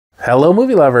Hello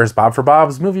movie lovers, Bob for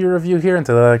Bob's Movie Review here, and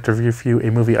today I'd like to review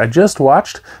a movie I just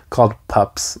watched called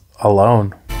Pups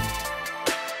Alone.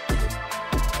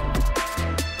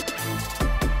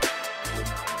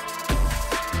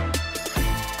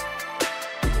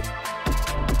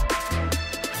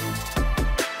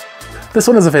 This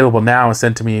one is available now and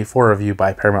sent to me for review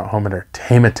by Paramount Home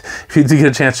Entertainment. If you do get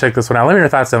a chance to check this one out, let me know your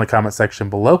thoughts down in the comment section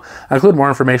below. I'll include more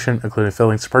information, including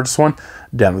affiliates to purchase one,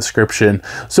 down in the description.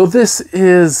 So this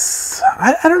is,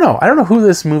 I don't know. I don't know who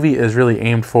this movie is really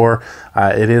aimed for.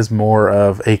 It is more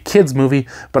of a kid's movie,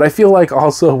 but I feel like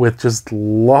also with just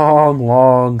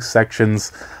long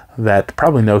sections that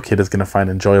probably no kid is going to find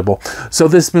enjoyable. So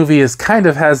this movie is kind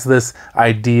of has this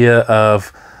idea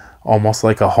of almost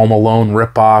like a Home Alone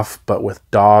ripoff, but with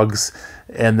dogs.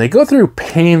 And they go through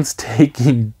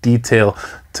painstaking detail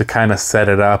to kind of set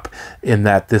it up in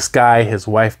that this guy, his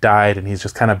wife died, and he's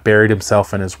just kind of buried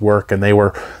himself in his work. And they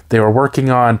were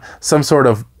working on some sort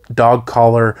of dog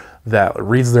collar that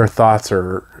reads their thoughts,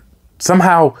 or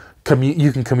somehow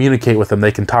you can communicate with them.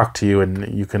 They can talk to you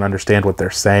and you can understand what they're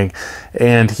saying.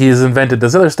 And he's invented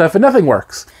this other stuff and nothing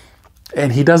works.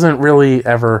 And he doesn't really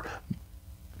ever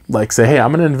like say, hey,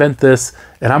 I'm going to invent this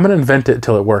and I'm going to invent it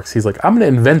until it works. He's like, I'm going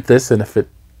to invent this, and if it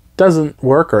doesn't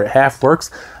work or it half works,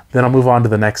 then I'll move on to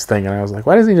the next thing. And I was like,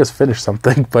 why doesn't he just finish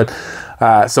something? But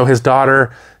so his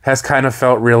daughter has kind of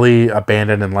felt really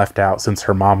abandoned and left out since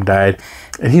her mom died.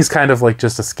 And he's kind of like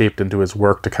just escaped into his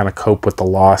work to kind of cope with the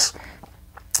loss.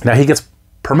 Now he gets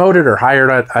promoted or hired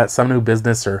at some new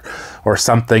business or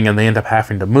something, and they end up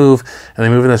having to move, and they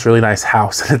move in this really nice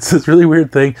house. And it's this really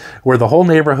weird thing where the whole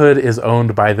neighborhood is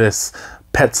owned by this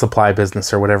pet supply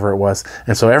business or whatever it was,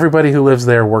 and so everybody who lives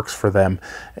there works for them.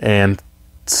 And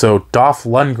so Dolph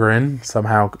Lundgren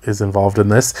somehow is involved in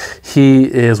this. He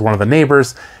is one of the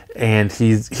neighbors, and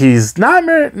he's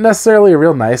not necessarily a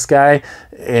real nice guy,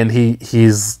 and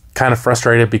he's kind of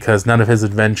frustrated because none of his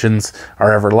inventions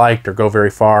are ever liked or go very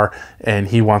far, and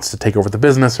he wants to take over the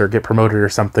business or get promoted or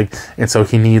something, and so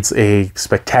he needs a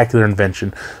spectacular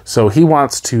invention. So he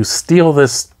wants to steal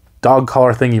this dog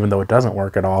collar thing, even though it doesn't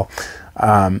work at all.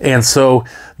 And so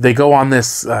they go on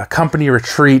this company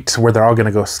retreat where they're all going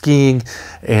to go skiing,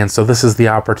 and so this is the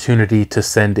opportunity to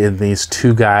send in these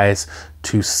two guys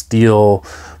to steal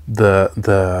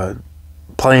the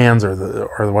plans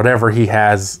or whatever he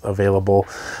has available.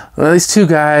 These two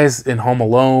guys in Home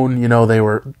Alone, you know, they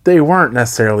weren't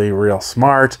necessarily real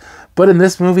smart, but in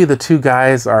this movie the two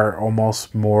guys are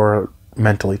almost more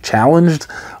mentally challenged.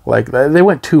 Like they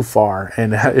went too far,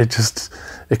 and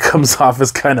it comes off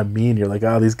as kind of mean. You're like,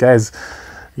 oh, these guys,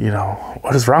 you know,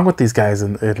 what is wrong with these guys?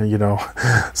 And you know,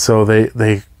 so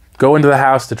they go into the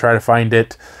house to try to find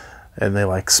it, and they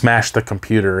like smash the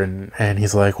computer, and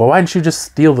he's like, well, why didn't you just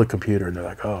steal the computer? And they're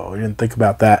like, oh, we didn't think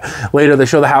about that. Later they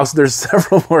show the house, there's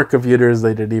several more computers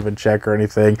they didn't even check or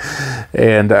anything.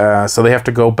 And so they have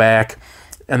to go back,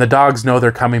 and the dogs know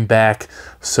they're coming back,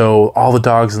 so all the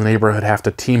dogs in the neighborhood have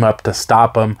to team up to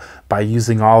stop them by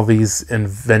using all these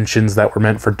inventions that were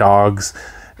meant for dogs.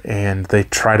 And they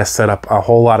try to set up a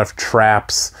whole lot of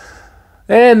traps,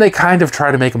 and they kind of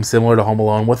try to make them similar to Home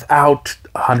Alone without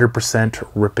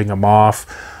 100% ripping them off.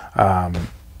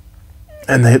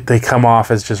 And they come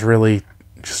off as just really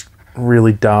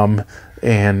dumb.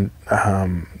 And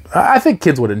I think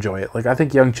kids would enjoy it. Like, I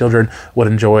think young children would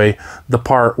enjoy the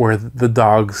part where the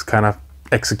dogs kind of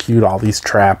execute all these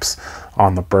traps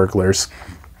on the burglars.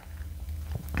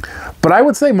 But I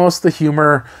would say most of the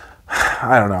humor,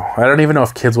 I don't know. I don't even know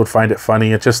if kids would find it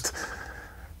funny. It's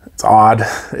odd.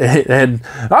 And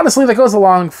honestly, that goes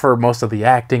along for most of the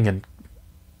acting and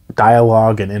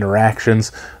dialogue and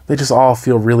interactions. They just all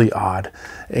feel really odd.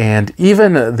 And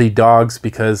even the dogs,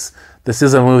 because this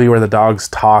is a movie where the dogs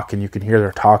talk and you can hear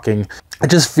they're talking, it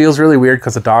just feels really weird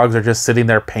because the dogs are just sitting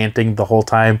there panting the whole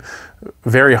time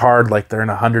very hard, like they're in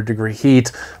 100-degree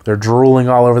heat. They're drooling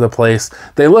all over the place.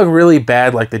 They look really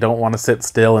bad, like they don't want to sit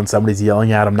still and somebody's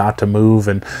yelling at them not to move,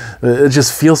 and it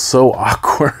just feels so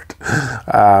awkward.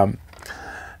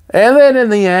 And then in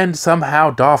the end,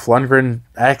 somehow Dolph Lundgren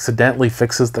accidentally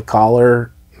fixes the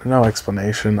collar. No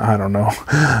explanation. I don't know.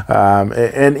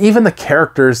 And even the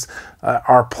characters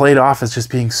are played off as just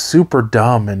being super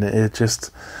dumb, and it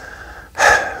just...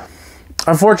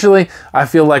 Unfortunately, I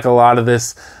feel like a lot of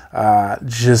this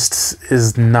just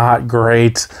is not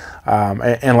great.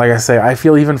 And like I say, I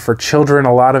feel even for children,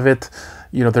 a lot of it,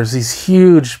 you know, there's these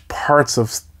huge parts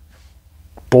of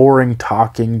boring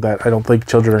talking that I don't think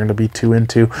children are going to be too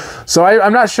into. So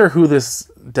I'm not sure who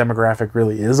this demographic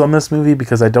really is on this movie,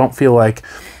 because I don't feel like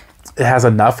it has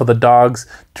enough of the dogs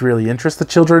to really interest the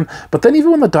children. But then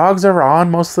even when the dogs are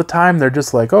on most of the time, they're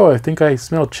just like, oh, I think I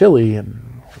smell chili.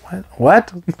 And what?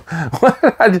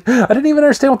 What? I didn't even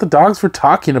understand what the dogs were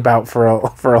talking about for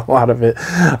a lot of it.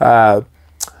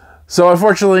 So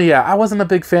unfortunately, yeah, I wasn't a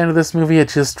big fan of this movie. It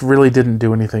just really didn't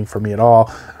do anything for me at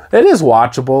all. It is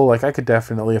watchable. Like, I could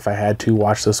definitely, if I had to,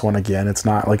 watch this one again. It's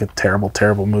not like a terrible,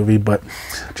 terrible movie, but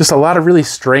just a lot of really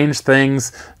strange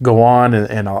things go on,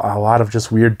 and a lot of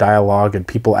just weird dialogue and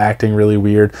people acting really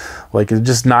weird. Like, it's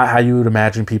just not how you would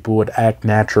imagine people would act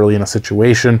naturally in a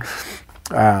situation.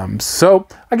 So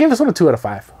I gave this one a 2 out of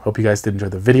 5. Hope you guys did enjoy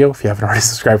the video. If you haven't already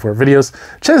subscribed for our videos,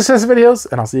 check the videos,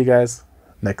 and I'll see you guys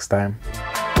next time.